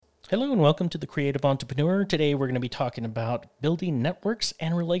Hello and welcome to The Creative Entrepreneur. Today we're going to be talking about building networks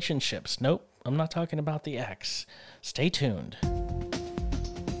and relationships. Nope, I'm not talking about the X. Stay tuned.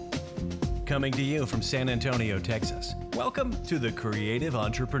 Coming to you from San Antonio, Texas. Welcome to The Creative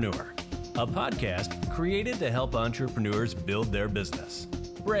Entrepreneur, a podcast created to help entrepreneurs build their business.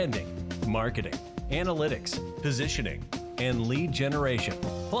 Branding, marketing, analytics, positioning, and lead generation,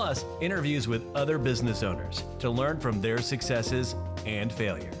 plus interviews with other business owners to learn from their successes and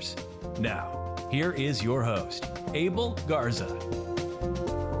failures. Now, here is your host, Abel Garza.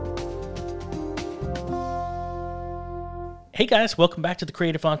 Hey guys, welcome back to The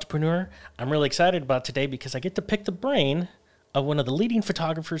Creative Entrepreneur. I'm really excited about today because I get to pick the brain of one of the leading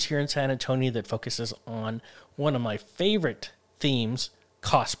photographers here in San Antonio that focuses on one of my favorite themes,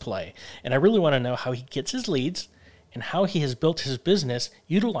 cosplay. And I really want to know how he gets his leads and how he has built his business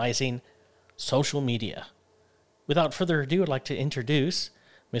utilizing social media. Without further ado, I'd like to introduce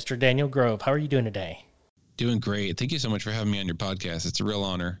Mr. Daniel Grove. How are you doing today? Doing great. Thank you so much for having me on your podcast. It's a real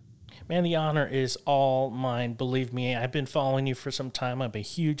honor. Man, the honor is all mine. Believe me, I've been following you for some time. I'm a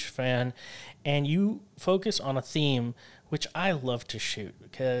huge fan. And you focus on a theme which I love to shoot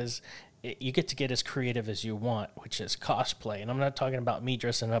because you get to get as creative as you want, which is cosplay. And I'm not talking about me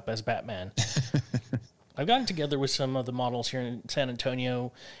dressing up as Batman. I've gotten together with some of the models here in San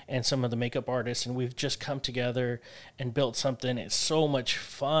Antonio and some of the makeup artists, and we've just come together and built something. It's so much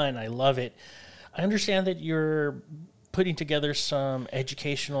fun. I love it. I understand that you're putting together some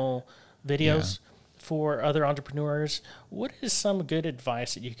educational videos for other entrepreneurs. What is some good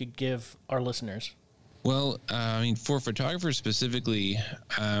advice that you could give our listeners? Well, for photographers specifically,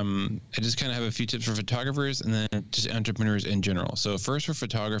 I just kind of have a few tips for photographers and then just entrepreneurs in general. So first for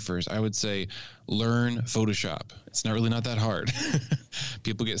photographers, I would say learn Photoshop. It's not that hard.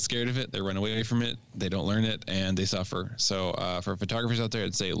 People get scared of it. They run away from it. They don't learn it and they suffer. So for photographers out there,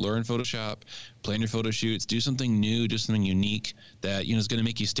 I'd say learn Photoshop, plan your photo shoots, do something new, do something unique that, is going to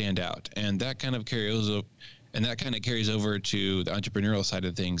make you stand out. And that kind of carries over to the entrepreneurial side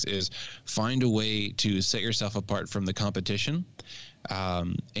of things is find a way to set yourself apart from the competition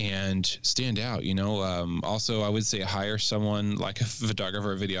and stand out. Also, I would say hire someone like a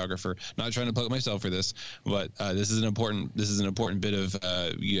photographer or videographer. Not trying to plug myself for this, but this is an important bit of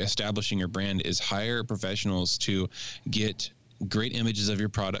you establishing your brand is hire professionals to get great images of your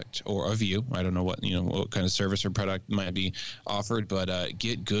product or of you. I don't know what kind of service or product might be offered, but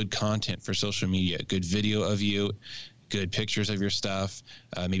get good content for social media, good video of you, good pictures of your stuff,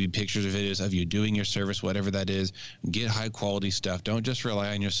 maybe pictures or videos of you doing your service, whatever that is. Get high quality stuff. Don't just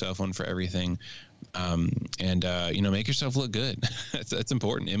rely on your cell phone for everything. Make yourself look good. That's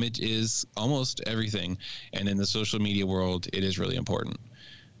important. Image is almost everything. And in the social media world, it is really important.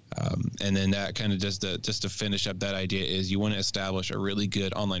 And then that kind of just to finish up that idea is you want to establish a really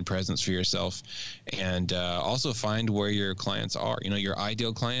good online presence for yourself and also find where your clients are. Your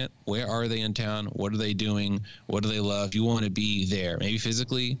ideal client, where are they in town? What are they doing? What do they love? You want to be there, maybe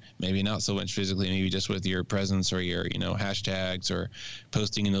physically, maybe not so much physically, maybe just with your presence or your, hashtags or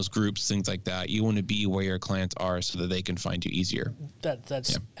posting in those groups, things like that. You want to be where your clients are so that they can find you easier.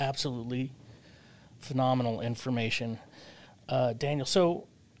 That's absolutely phenomenal information. Daniel, so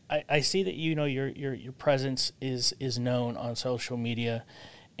I see that your presence is known on social media,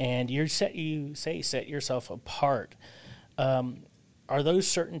 and you set yourself apart. Are those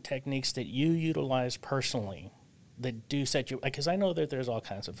certain techniques that you utilize personally that do set you? Because I know that there's all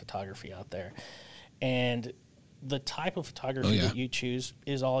kinds of photography out there, and the type of photography that you choose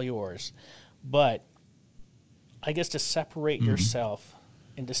is all yours. But I guess to separate yourself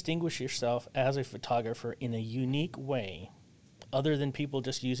and distinguish yourself as a photographer in a unique way, other than people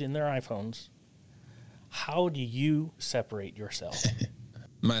just using their iPhones, how do you separate yourself?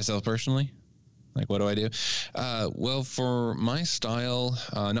 Myself personally? Like, what do I do? Well, for my style,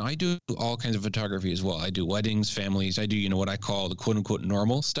 I do all kinds of photography as well. I do weddings, families. I do, what I call the quote-unquote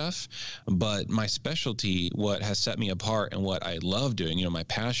normal stuff. But my specialty, what has set me apart and what I love doing, my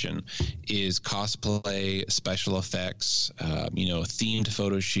passion, is cosplay, special effects, themed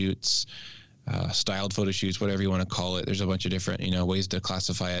photo shoots, styled photo shoots, whatever you want to call it. There's a bunch of different, ways to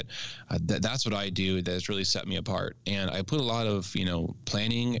classify it. That's what I do that's really set me apart. And I put a lot of,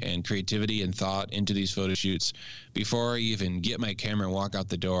 planning and creativity and thought into these photo shoots. Before I even get my camera and walk out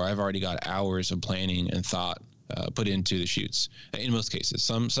the door, I've already got hours of planning and thought put into the shoots. In most cases,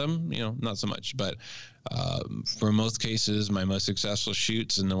 some, not so much, but for most cases, my most successful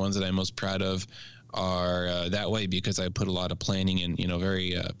shoots and the ones that I'm most proud of are that way because I put a lot of planning and,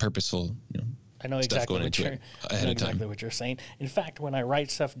 very purposeful, I know exactly what you're saying. In fact, when I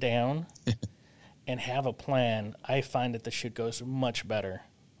write stuff down and have a plan, I find that the shoot goes much better.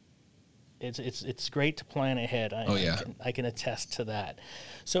 It's great to plan ahead. Yeah. I can attest to that.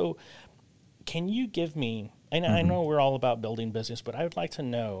 So can you give me, and I know we're all about building business, but I would like to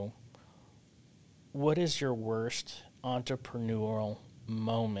know, what is your worst entrepreneurial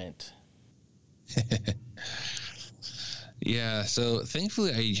moment? Yeah, so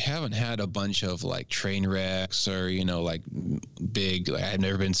thankfully I haven't had a bunch of like train wrecks or, like big, like I've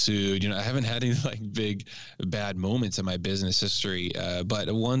never been sued. I haven't had any like big bad moments in my business history.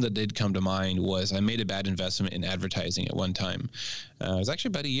 But one that did come to mind was I made a bad investment in advertising at one time. It was actually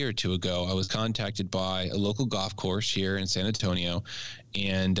about a year or two ago. I was contacted by a local golf course here in San Antonio,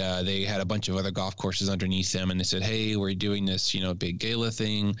 and they had a bunch of other golf courses underneath them, and they said, hey, we're doing this, big gala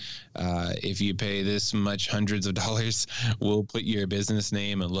thing. If you pay this much hundreds of dollars, we'll put your business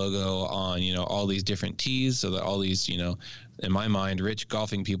name and logo on, all these different tees so that all these, in my mind, rich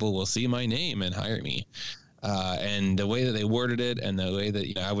golfing people will see my name and hire me. And the way that they worded it and the way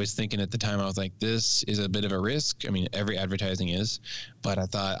that I was thinking at the time, I was like, this is a bit of a risk. I mean, every advertising is, but I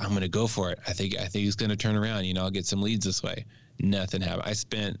thought I'm going to go for it. I think it's going to turn around. I'll get some leads this way. Nothing happened. I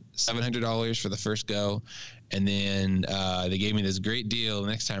spent $700 for the first go, and then they gave me this great deal. The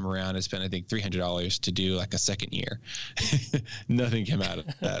next time around, I spent, I think, $300 to do like a second year. Nothing came out of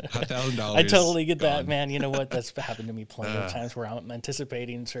that. $1,000. I totally get gone. that, man. You know what? That's happened to me plenty of times where I'm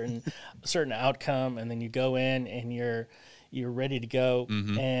anticipating certain outcome, and then you go in and you're ready to go,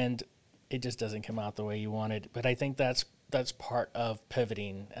 and it just doesn't come out the way you wanted. But I think that's part of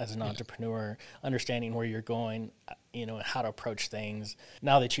pivoting as an entrepreneur, understanding where you're going, how to approach things.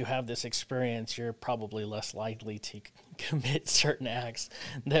 Now that you have this experience, you're probably less likely to commit certain acts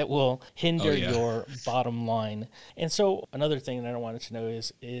that will hinder your bottom line. And so another thing that I wanted to know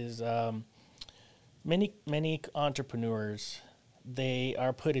is many entrepreneurs, they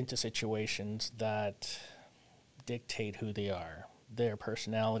are put into situations that dictate who they are, their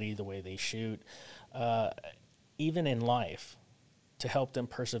personality, the way they shoot, even in life, to help them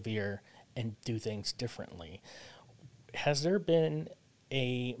persevere and do things differently. Has there been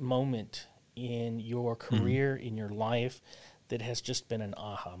a moment in your career, in your life, that has just been an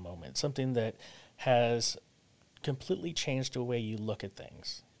aha moment, something that has completely changed the way you look at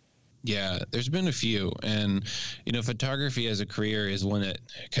things? Yeah, there's been a few. And, photography as a career is one that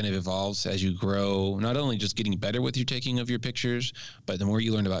kind of evolves as you grow, not only just getting better with your taking of your pictures, but the more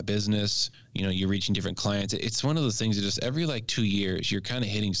you learn about business, you're reaching different clients. It's one of those things that just every 2 years, you're kind of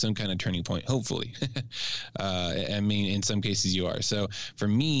hitting some kind of turning point, hopefully. I mean, in some cases you are. So for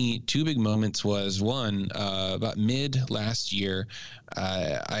me, two big moments was one, about mid last year,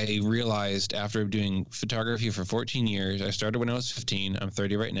 I realized after doing photography for 14 years, I started when I was 15. I'm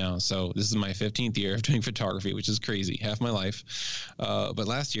 30 right now. So this is my 15th year of doing photography, which is crazy, half my life. But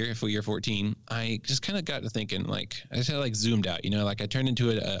last year, for year 14, I just kind of got to thinking, I just had zoomed out, I turned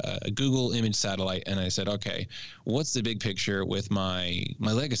into a Google image satellite, and I said, okay, what's the big picture with my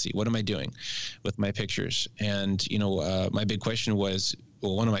legacy? What am I doing with my pictures? And, my big question was,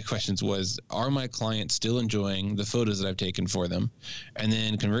 one of my questions was, are my clients still enjoying the photos that I've taken for them? And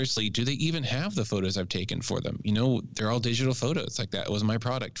then conversely, do they even have the photos I've taken for them? They're all digital photos. That was my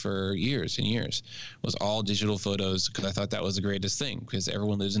product for years and years, was all digital photos, because I thought that was the greatest thing, because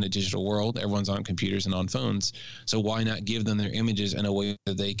everyone lives in a digital world. Everyone's on computers and on phones. So why not give them their images in a way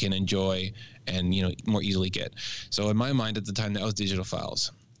that they can enjoy and, more easily get? So in my mind at the time, that was digital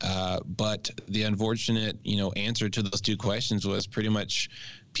files. But the unfortunate, answer to those two questions was pretty much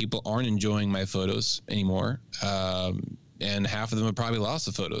people aren't enjoying my photos anymore. And half of them have probably lost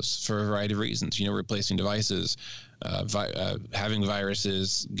the photos for a variety of reasons, replacing devices, having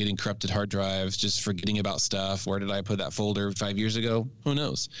viruses, getting corrupted hard drives, just forgetting about stuff. Where did I put that folder 5 years ago? Who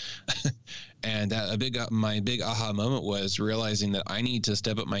knows? And my big aha moment was realizing that I need to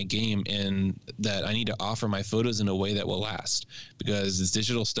step up my game, and that I need to offer my photos in a way that will last, because this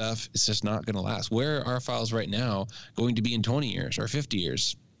digital stuff is just not going to last. Where are our files right now going to be in 20 years or 50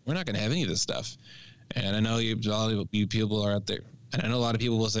 years? We're not going to have any of this stuff. And I know you people are out there, and I know a lot of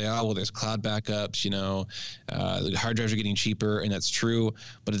people will say, oh, well, there's cloud backups, the hard drives are getting cheaper, and that's true.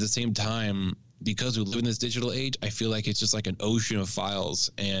 But at the same time, because we live in this digital age, I feel like it's just like an ocean of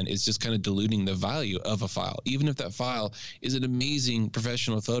files, and it's just kind of diluting the value of a file. Even if that file is an amazing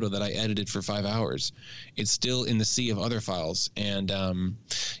professional photo that I edited for 5 hours, it's still in the sea of other files. And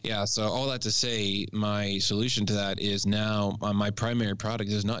so all that to say, my solution to that is now my primary product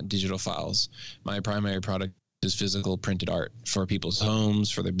is not digital files. My primary product is physical printed art for people's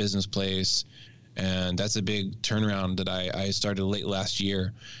homes, for their business place. And that's a big turnaround that I started late last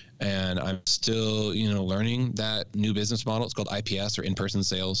year. And I'm still, learning that new business model. It's called IPS, or in-person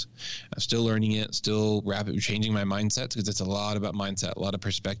sales. I'm still learning it, still rapidly changing my mindset, because it's a lot about mindset, a lot of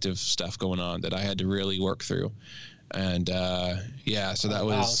perspective stuff going on that I had to really work through. And so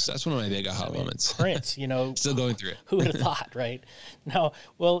that's one of my big aha moments. Prince, still going through it. Who would have thought, right? Now,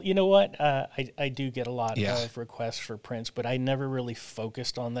 well, you know what? I do get a lot of requests for prints, but I never really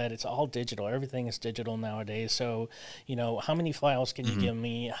focused on that. It's all digital. Everything is digital nowadays. So, how many files can you give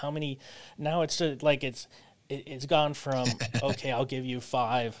me? How many? Now it's it's gone from, okay, I'll give you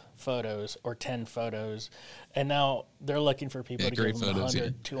 5 photos or 10 photos. And now they're looking for people to give them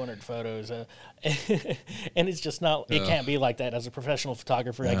 100, 200 photos. And it's just not, it can't be like that. As a professional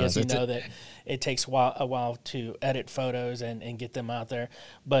photographer, I guess that it takes a while to edit photos and get them out there.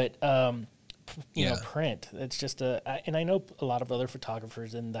 But, print, it's just and I know a lot of other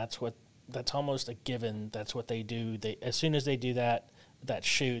photographers, and that's almost a given. That's what they do. As soon as they do that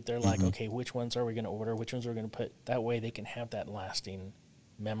shoot, they're like, okay, which ones are we going to order? Which ones are we going to put? That way they can have that lasting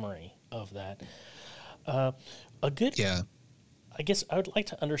memory of that. I guess I would like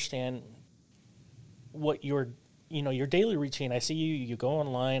to understand what your daily routine. I see you go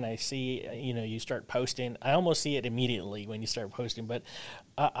online. I see, you start posting. I almost see it immediately when you start posting, but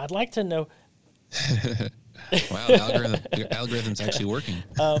I'd like to know. Wow, the algorithm's actually working.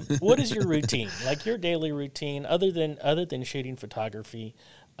 What is your routine? Like your daily routine, other than shooting photography?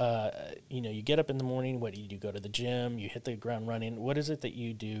 You get up in the morning. What do? You go to the gym. You hit the ground running. What is it that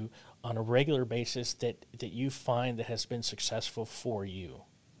you do on a regular basis that you find that has been successful for you?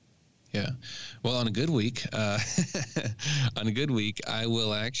 Yeah, well, on a good week, I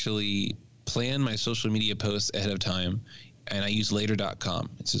will actually plan my social media posts ahead of time. And I use later.com.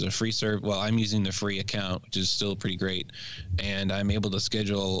 This is a free serve. Well, I'm using the free account, which is still pretty great. And I'm able to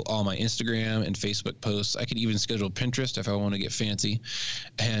schedule all my Instagram and Facebook posts. I could even schedule Pinterest if I want to get fancy.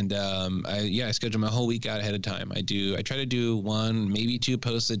 And I schedule my whole week out ahead of time. I try to do 1, maybe 2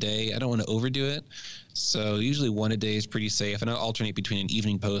 posts a day. I don't want to overdo it. So usually 1 a day is pretty safe. And I alternate between an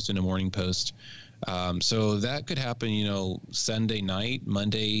evening post and a morning post. So that could happen, Sunday night,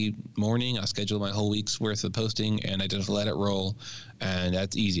 Monday morning. I'll schedule my whole week's worth of posting, and I just let it roll. And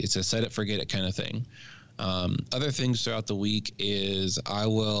that's easy. It's a set it, forget it kind of thing. Other things throughout the week is I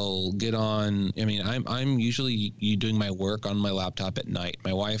will get on. I'm usually doing my work on my laptop at night.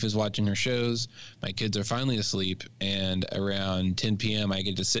 My wife is watching her shows. My kids are finally asleep, and around 10 p.m. I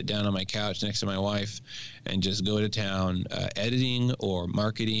get to sit down on my couch next to my wife and just go to town, editing or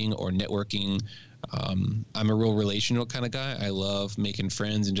marketing or networking. I'm a real relational kind of guy. I love making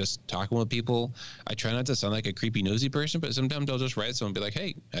friends and just talking with people. I try not to sound like a creepy, nosy person, but sometimes I'll just write someone and be like,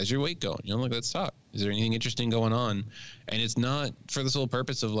 hey, how's your week going? Let's talk. Is there anything interesting going on? And it's not for the sole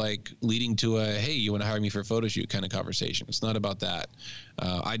purpose of leading to a, hey, you want to hire me for a photo shoot kind of conversation. It's not about that.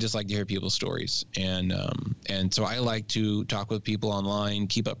 I just like to hear people's stories. And so I like to talk with people online,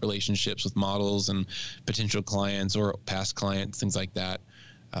 keep up relationships with models and potential clients or past clients, things like that.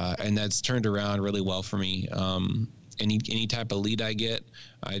 And that's turned around really well for me. Any type of lead I get,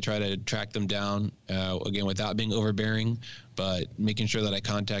 I try to track them down, again, without being overbearing, but making sure that I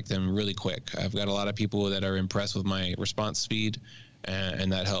contact them really quick. I've got a lot of people that are impressed with my response speed,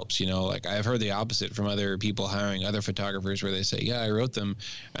 and that helps. I've heard the opposite from other people hiring other photographers where they say, yeah, I wrote them,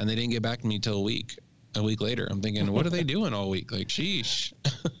 and they didn't get back to me till a week later. I'm thinking, what are they doing all week? Sheesh.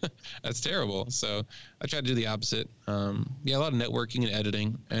 That's terrible. So I try to do the opposite. A lot of networking and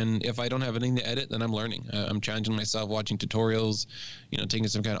editing. And if I don't have anything to edit, then I'm learning. I'm challenging myself, watching tutorials, taking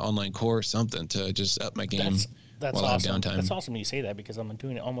some kind of online course, something to just up my game. That's while awesome. I have downtime. That's awesome you say that, because I'm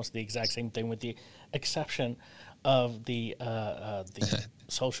doing almost the exact same thing, with the exception of the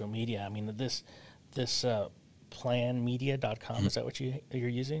social media. This planmedia.com, is that what you're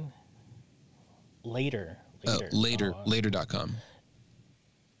using? Later.com.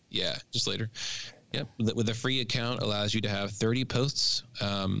 Yeah, just later. Yep. With a free account allows you to have 30 posts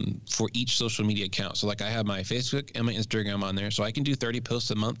for each social media account. So I have my Facebook and my Instagram on there. So I can do 30 posts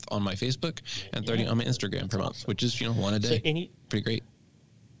a month on my Facebook and 30 on my Instagram per month, which is, 1 a day. Pretty great.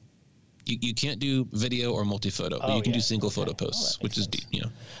 You can't do video or multi-photo, but you can do single photo posts, which is,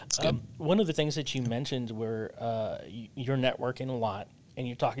 it's good. One of the things that you mentioned were you're networking a lot, and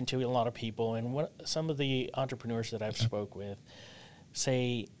you're talking to a lot of people, and some of the entrepreneurs that I've spoke with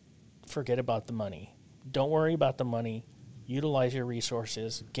say, forget about the money. Don't worry about the money. Utilize your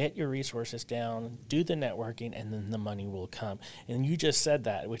resources. Get your resources down. Do the networking, and then the money will come. And you just said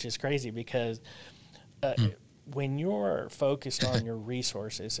that, which is crazy, because when you're focused on your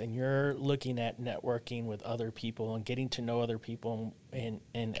resources and you're looking at networking with other people and getting to know other people and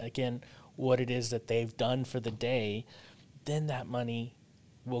again, what it is that they've done for the day, then that money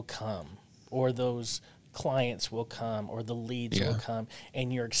will come, or those clients will come, or the leads will come,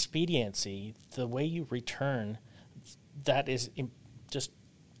 and your expediency, the way you return, that is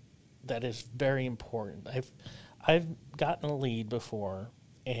very important. I've gotten a lead before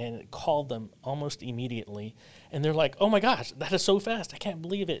and called them almost immediately, and they're like, "Oh my gosh, that is so fast! I can't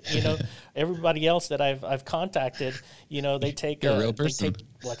believe it!" Everybody else that I've contacted, they take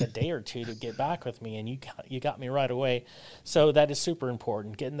like a day or two to get back with me, and you got me right away. So that is super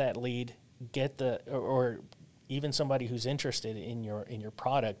important. Getting that lead, or even somebody who's interested in your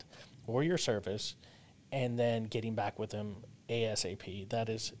product or your service, and then getting back with them ASAP. That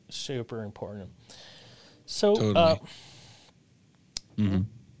is super important. So. Totally.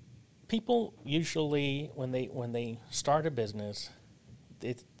 People usually, when they start a business,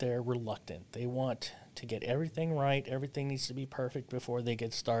 they're reluctant. They want to get everything right. Everything needs to be perfect before they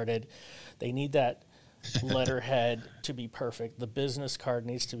get started. They need that letterhead to be perfect. The business card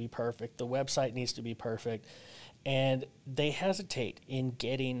needs to be perfect. The website needs to be perfect. And they hesitate in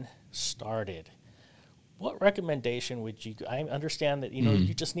getting started. What recommendation would you? I understand that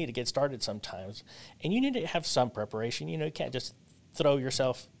you just need to get started sometimes, and you need to have some preparation. You can't just throw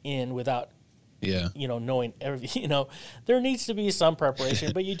yourself in without knowing everything. There needs to be some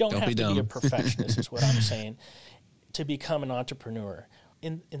preparation, but you don't have to be a perfectionist is what I'm saying to become an entrepreneur.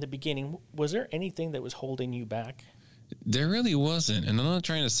 In the beginning, was there anything that was holding you back? There really wasn't, and I'm not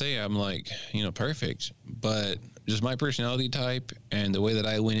trying to say I'm perfect, but just my personality type and the way that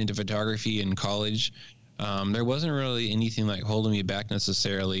I went into photography in college, there wasn't really anything holding me back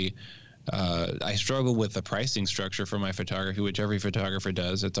necessarily. I struggle with the pricing structure for my photography, which every photographer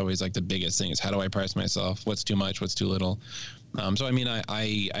does. It's always the biggest thing is, how do I price myself? What's too much? What's too little? So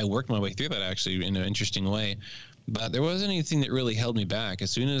I worked my way through that actually in an interesting way, but there wasn't anything that really held me back. As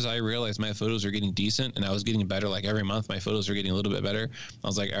soon as I realized my photos were getting decent and I was getting better, every month my photos were getting a little bit better, I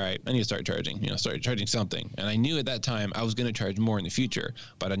was like, all right, I need to start charging, start charging something. And I knew at that time I was going to charge more in the future,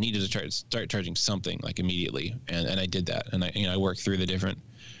 but I needed to start charging something immediately. And I did that. And I worked through the different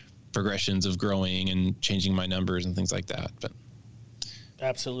progressions of growing and changing my numbers and things like that. But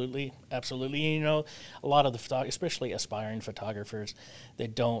absolutely. A lot of especially aspiring photographers, they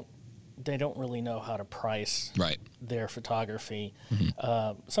don't really know how to price their photography.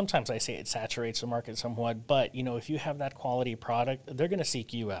 Sometimes I say it saturates the market somewhat, but if you have that quality product, they're going to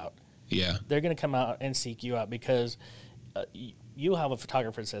seek you out. Yeah, they're going to come out and seek you out because you have a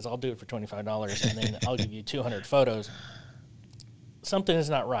photographer that says, "I'll do it for $25, and then I'll give you 200 photos." Something is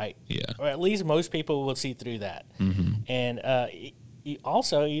not right. Yeah. Or at least most people will see through that. And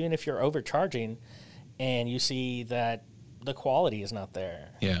also, even if you're overcharging and you see that the quality is not there.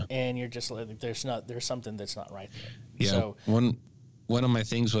 Yeah. And you're just there's something that's not right there. Yeah. So one of my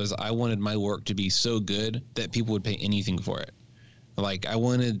things was I wanted my work to be so good that people would pay anything for it. I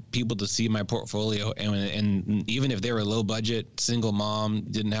wanted people to see my portfolio, and even if they were low budget, single mom,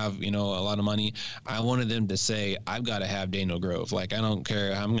 didn't have, a lot of money, I wanted them to say, I've got to have Daniel Grove. I don't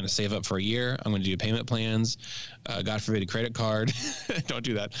care. I'm going to save up for a year. I'm going to do payment plans. God forbid a credit card. Don't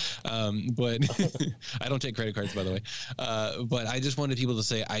do that. But I don't take credit cards, by the way. But I just wanted people to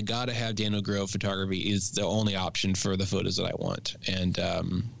say, I got to have Daniel Grove photography is the only option for the photos that I want. And,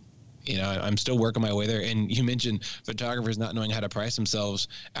 I'm still working my way there. And you mentioned photographers not knowing how to price themselves.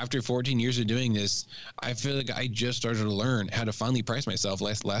 After 14 years of doing this, I feel like I just started to learn how to finally price myself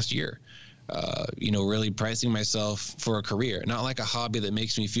last year. Really pricing myself for a career, not like a hobby that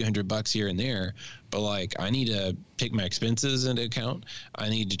makes me a few $100 here and there, but I need to take my expenses into account. I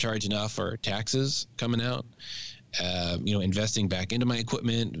need to charge enough for taxes coming out. Investing back into my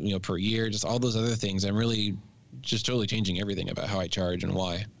equipment, per year, just all those other things. I'm really just totally changing everything about how I charge and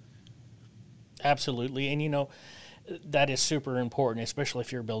why. Absolutely. And, that is super important, especially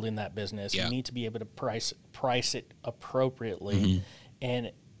if you're building that business. Yeah. You need to be able to price it appropriately.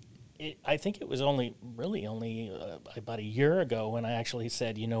 And I think it was only about a year ago when I actually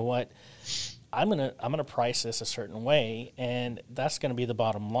said, you know what, I'm gonna price this a certain way, and that's going to be the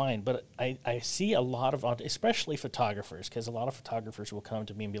bottom line. But I see a lot of, especially photographers, because a lot of photographers will come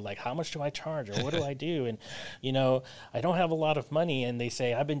to me and be like, how much do I charge, or what do I do? And I don't have a lot of money, and they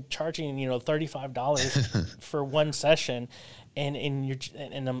say, I've been charging $35 for one session,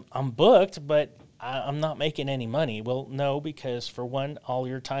 and I'm booked, but I'm not making any money. Well, no, because for one, all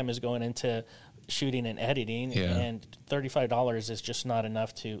your time is going into shooting and editing, and $35 is just not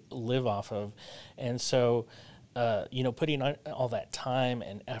enough to live off of. And so, putting on all that time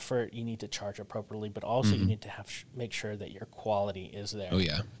and effort, you need to charge appropriately, but also you need to make sure that your quality is there. Oh,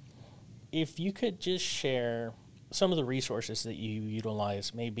 yeah. If you could just share some of the resources that you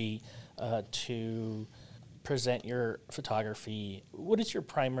utilize, maybe to present your photography, what is your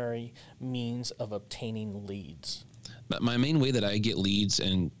primary means of obtaining leads? But my main way that I get leads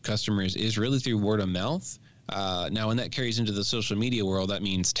and customers is really through word of mouth. Now, when that carries into the social media world, that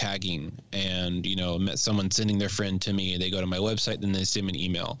means tagging and, someone sending their friend to me, they go to my website, then they send me an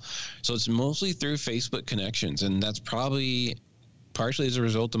email. So it's mostly through Facebook connections. And that's probably partially as a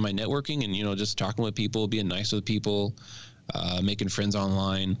result of my networking and, just talking with people, being nice with people, making friends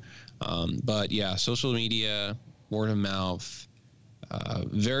online. But yeah, social media, word of mouth.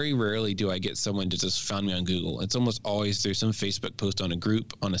 Very rarely do I get someone to just find me on Google. It's almost always through some Facebook post on a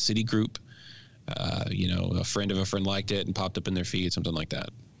group, on a city group. A friend of a friend liked it and popped up in their feed, something like that.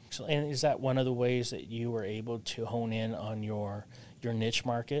 So, and is that one of the ways that you were able to hone in on your niche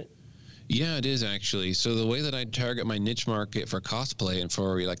market? Yeah, it is actually. So the way that I target my niche market for cosplay and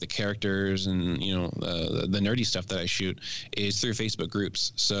for like the characters and the nerdy stuff that I shoot is through Facebook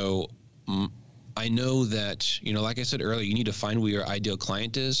groups. So I know that, like I said earlier, you need to find where your ideal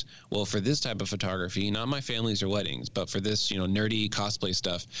client is. Well, for this type of photography, not my families or weddings, but for this, nerdy cosplay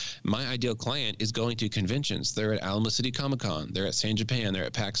stuff, my ideal client is going to conventions. They're at Alamo City Comic Con. They're at San Japan. They're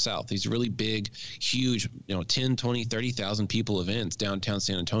at PAX South. These really big, huge, 10, 20, 30,000 people events downtown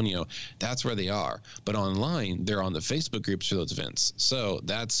San Antonio. That's where they are. But online, they're on the Facebook groups for those events. So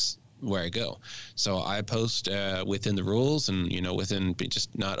that's where I go. So I post within the rules and, within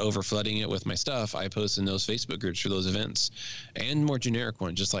just not over flooding it with my stuff, I post in those Facebook groups for those events and more generic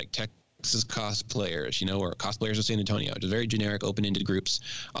ones, just like Texas cosplayers, or cosplayers of San Antonio, just very generic, open-ended groups.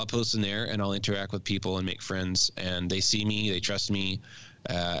 I'll post in there and I'll interact with people and make friends, and they see me, they trust me.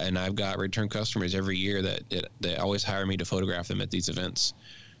 And I've got return customers every year that they always hire me to photograph them at these events.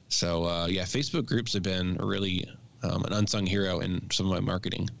 So Facebook groups have been really an unsung hero in some of my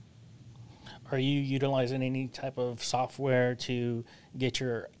marketing. Are you utilizing any type of software to get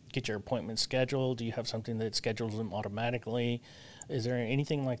your appointments scheduled? Do you have something that schedules them automatically? Is there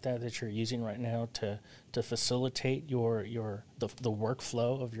anything like that you're using right now to facilitate the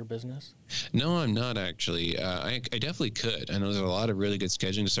workflow of your business? No, I'm not actually. I definitely could. I know there's a lot of really good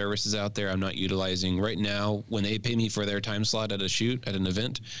scheduling services out there I'm not utilizing right now. When they pay me for their time slot at a shoot, at an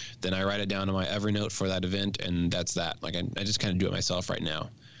event, then I write it down in my Evernote for that event, and that's that. Like I just kind of do it myself right now.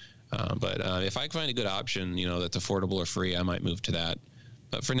 But if I find a good option, that's affordable or free, I might move to that.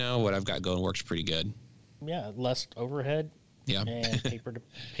 But for now, what I've got going works pretty good. Yeah, less overhead. Yeah. And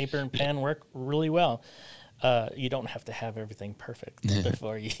paper and pen work really well. You don't have to have everything perfect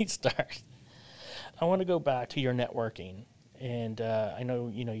before you start. I want to go back to your networking. And I know,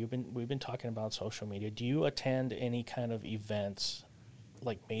 we've been talking about social media. Do you attend any kind of events,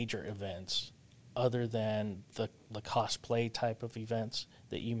 like major events, other than the cosplay type of events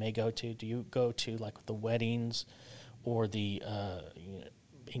that you may go to? Do you go to like the weddings or the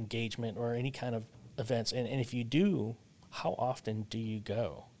engagement or any kind of events? And if you do, how often do you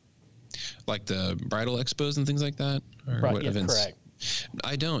go? Like the bridal expos and things like that? Or right, what yeah, events? Correct.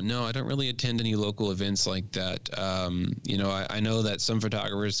 I don't know. I don't really attend any local events like that. I know that some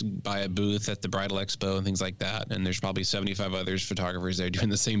photographers buy a booth at the Bridal Expo and things like that, and there's probably 75 other photographers there doing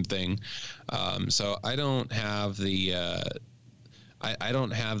the same thing. So I don't have the I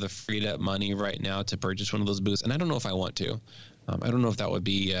don't have the freed up money right now to purchase one of those booths, and I don't know if I want to. I don't know if that would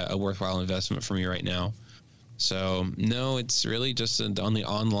be a worthwhile investment for me right now. So no, it's really just on the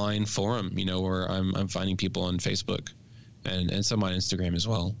online forum, where I'm finding people on Facebook. And some on Instagram as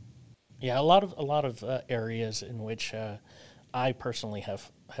well. Yeah, a lot of areas in which I personally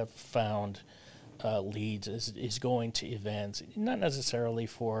have found leads is going to events, not necessarily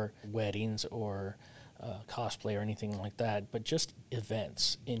for weddings or cosplay or anything like that, but just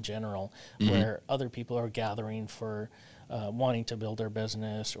events in general, where other people are gathering for wanting to build their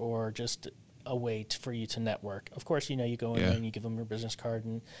business or just a way for you to network. Of course, you go in there and you give them your business card,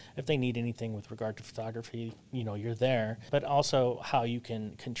 and if they need anything with regard to photography, you're there. But also how you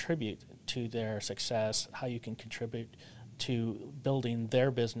can contribute to their success, how you can contribute to building their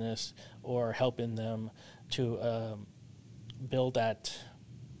business or helping them to build that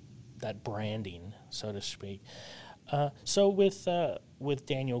branding, so to speak. So with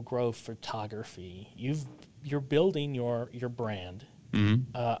Daniel Grove Photography, you're building your brand.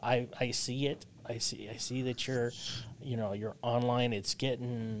 I see it. I see that you're online. It's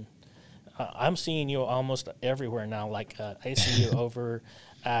getting. I'm seeing you almost everywhere now. Like I see you over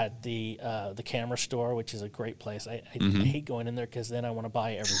at the camera store, which is a great place. I hate going in there because then I want to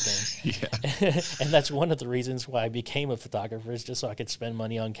buy everything. Yeah. And that's one of the reasons why I became a photographer, is just so I could spend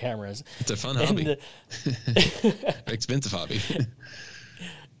money on cameras. It's a fun hobby. Expensive hobby.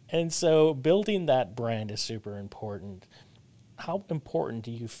 And so building that brand is super important. How important do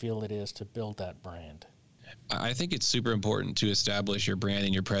you feel it is to build that brand? I think it's super important to establish your brand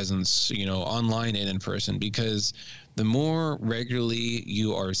and your presence, online and in person, because the more regularly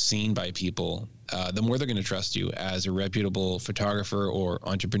you are seen by people, the more they're going to trust you as a reputable photographer or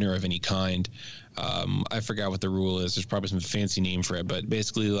entrepreneur of any kind. I forgot what the rule is. There's probably some fancy name for it, but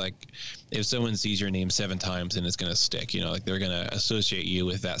basically, like, if someone sees your name 7 times, then it's going to stick. Like, they're going to associate you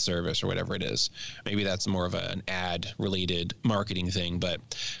with that service or whatever it is. Maybe that's more of an ad-related marketing thing, but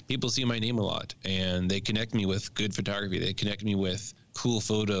people see my name a lot, and they connect me with good photography. They connect me with cool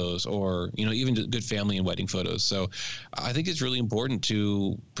photos, or even good family and wedding photos. So I think it's really important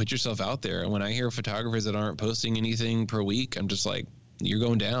to put yourself out there. And when I hear photographers that aren't posting anything per week, I'm just like, you're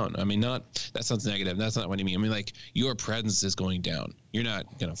going down. I mean, that sounds negative. That's not what I mean. I mean, like, your presence is going down. You're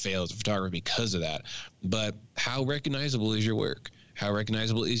not going to fail as a photographer because of that. But how recognizable is your work? How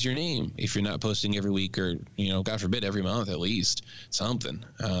recognizable is your name if you're not posting every week, or, God forbid, every month at least, something?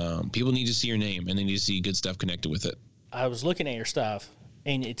 People need to see your name, and they need to see good stuff connected with it. I was looking at your stuff,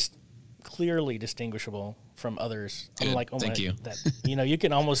 and it's clearly distinguishable from others. Good. I'm like, oh Thank my, you. that, you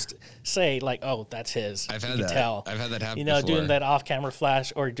can almost say, like, oh, that's his. I've had you that. Can tell. I've had that happen before. Doing that off-camera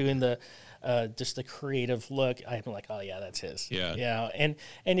flash, or doing the just the creative look. I'm like, oh yeah, that's his. Yeah. Yeah. And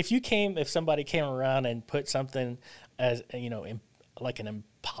if somebody came around and put something as like an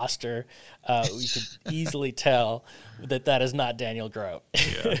imposter, you could easily tell that is not Daniel Grove.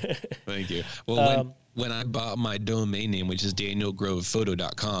 Yeah. Thank you. Well, when I bought my domain name, which is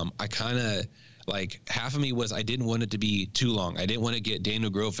danielgrovephoto.com, I kind of, like, half of me was, I didn't want it to be too long. I didn't want to get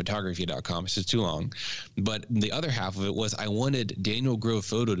danielgrovephotography.com. It's just too long. But the other half of it was, I wanted Daniel Grove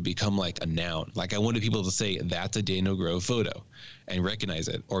Photo to become like a noun. Like, I wanted people to say, that's a Daniel Grove photo, and recognize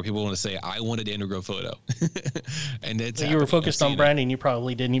it. Or people want to say, I want a Daniel Grove photo. And it's, you were focused on branding. You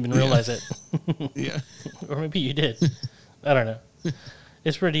probably didn't even realize it. Yeah. Or maybe you did. I don't know.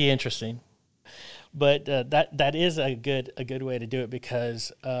 It's pretty interesting. But that is a good way to do it,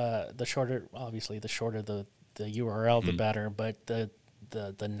 because the shorter the URL, the better. But the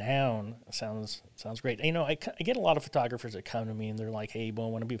noun sounds great. I get a lot of photographers that come to me and they're like, hey, well, I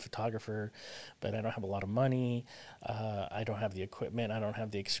want to be a photographer, but I don't have a lot of money. I don't have the equipment. I don't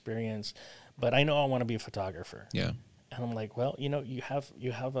have the experience, but I know I want to be a photographer. Yeah. And I'm like, well, you have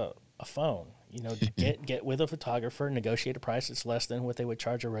a phone. Get with a photographer, negotiate a price that's less than what they would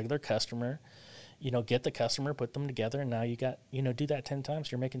charge a regular customer. Get the customer, put them together, and now you got, do that 10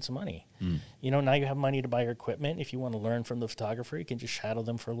 times, you're making some money. Now you have money to buy your equipment. If you want to learn from the photographer, you can just shadow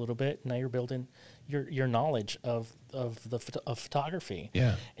them for a little bit. Now you're building your knowledge of photography.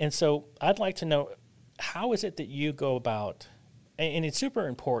 Yeah. And so I'd like to know, how is it that you go about, and it's super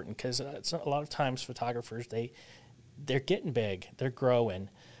important, because a lot of times photographers, they're getting big, they're growing,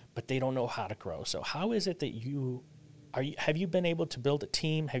 but they don't know how to grow. So how is it that have you been able to build a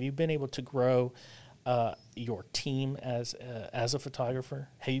team? Have you been able to grow your team as a photographer?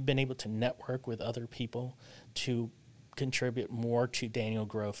 Have you been able to network with other people to contribute more to Daniel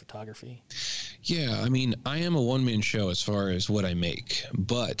Grove Photography? Yeah, I mean, I am a one-man show as far as what I make,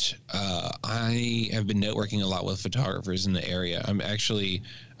 but I have been networking a lot with photographers in the area. I'm actually,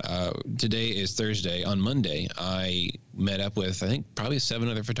 today is Thursday. On Monday, I met up with, I think, probably 7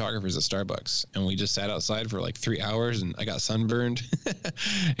 other photographers at Starbucks, and we just sat outside for like 3 hours, and I got sunburned.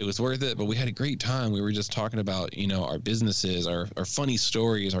 It was worth it, but we had a great time. We were just talking about, our businesses, our funny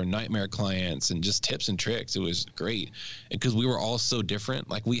stories, our nightmare clients, and just tips and tricks. It was great, because we were all so different.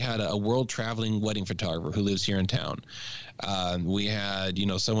 Like, we had a world-traveling wedding photographer who lives here in town. We had,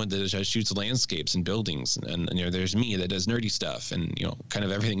 someone that just shoots landscapes and buildings, and there's me that does nerdy stuff, and kind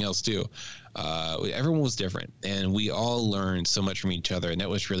of everything else too. Everyone was different, and we all learned so much from each other, and that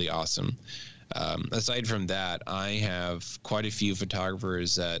was really awesome. Aside from that, I have quite a few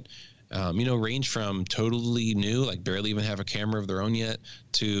photographers that range from totally new, like barely even have a camera of their own yet,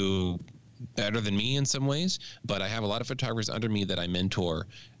 to better than me in some ways. But I have a lot of photographers under me that I mentor,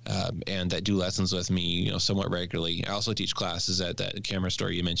 and that do lessons with me, somewhat regularly. I also teach classes at that camera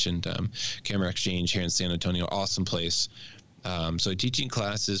store you mentioned, Camera Exchange here in San Antonio. Awesome place. So teaching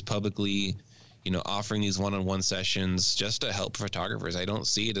classes publicly, offering these one-on-one sessions just to help photographers. I don't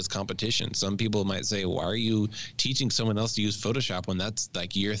see it as competition. Some people might say, why are you teaching someone else to use Photoshop when that's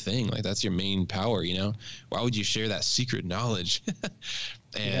like your thing? Like, that's your main power, Why would you share that secret knowledge?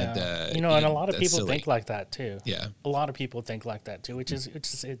 And, and a lot of people think like that too. Yeah. A lot of people think like that too, which is,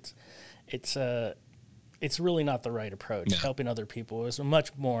 it's really not the right approach. No. Helping other people is a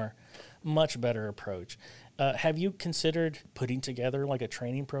much better approach. Have you considered putting together like a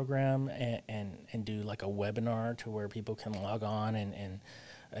training program and do like a webinar to where people can log on and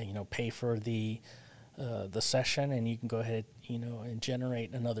pay for the the session, and you can go ahead, and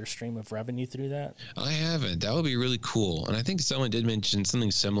generate another stream of revenue through that? I haven't. That would be really cool. And I think someone did mention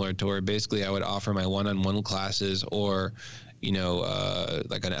something similar to where basically I would offer my one-on-one classes or,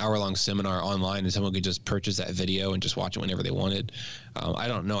 like an hour-long seminar online, and someone could just purchase that video and just watch it whenever they wanted. I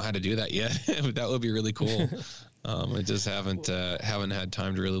don't know how to do that yet, but that would be really cool. I just haven't had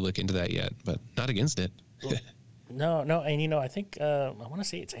time to really look into that yet, but not against it. No, and I think I want to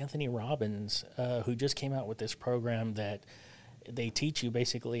say it's Anthony Robbins who just came out with this program that they teach you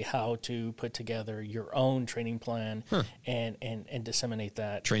basically how to put together your own training plan and disseminate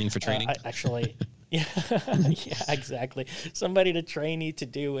that. Training for training. Actually, yeah, exactly. Somebody to train you to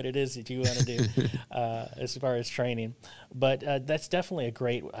do what it is that you want to do as far as training. But that's definitely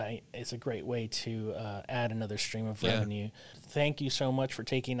it's a great way to add another stream of revenue. Thank you so much for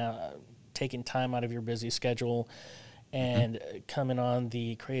taking time out of your busy schedule and coming on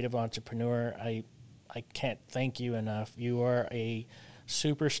the Creative Entrepreneur. I can't thank you enough. You are a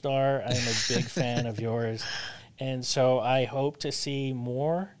superstar. I'm a big fan of yours. And so I hope to see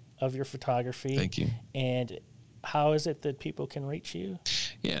more of your photography. Thank you. And how is it that people can reach you?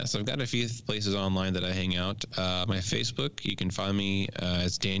 Yeah, so I've got a few places online that I hang out. My Facebook, you can find me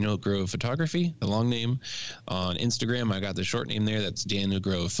as Daniel Grove Photography, the long name. On Instagram, I got the short name there. That's Daniel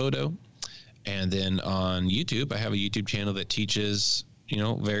Grove Photo. And then on YouTube, I have a YouTube channel that teaches,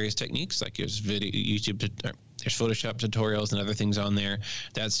 various techniques. Like there's there's Photoshop tutorials and other things on there.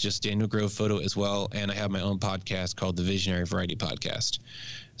 That's just Daniel Grove Photo as well. And I have my own podcast called the Visionary Variety Podcast.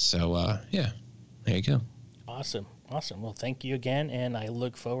 So, there you go. Awesome. Well, thank you again, and I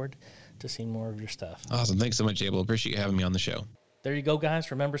look forward to seeing more of your stuff. Awesome. Thanks so much, Abel. Appreciate you having me on the show. There you go, guys.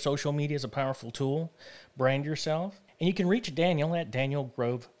 Remember, social media is a powerful tool. Brand yourself. And you can reach Daniel at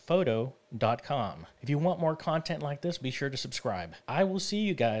danielgrovephoto.com. If you want more content like this, be sure to subscribe. I will see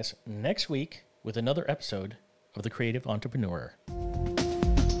you guys next week with another episode of The Creative Entrepreneur.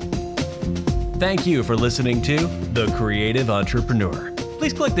 Thank you for listening to The Creative Entrepreneur.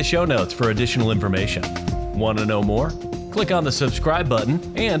 Please click the show notes for additional information. Want to know more? Click on the subscribe button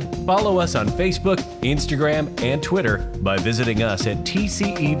and follow us on Facebook, Instagram, and Twitter by visiting us at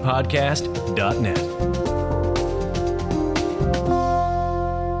tcepodcast.net.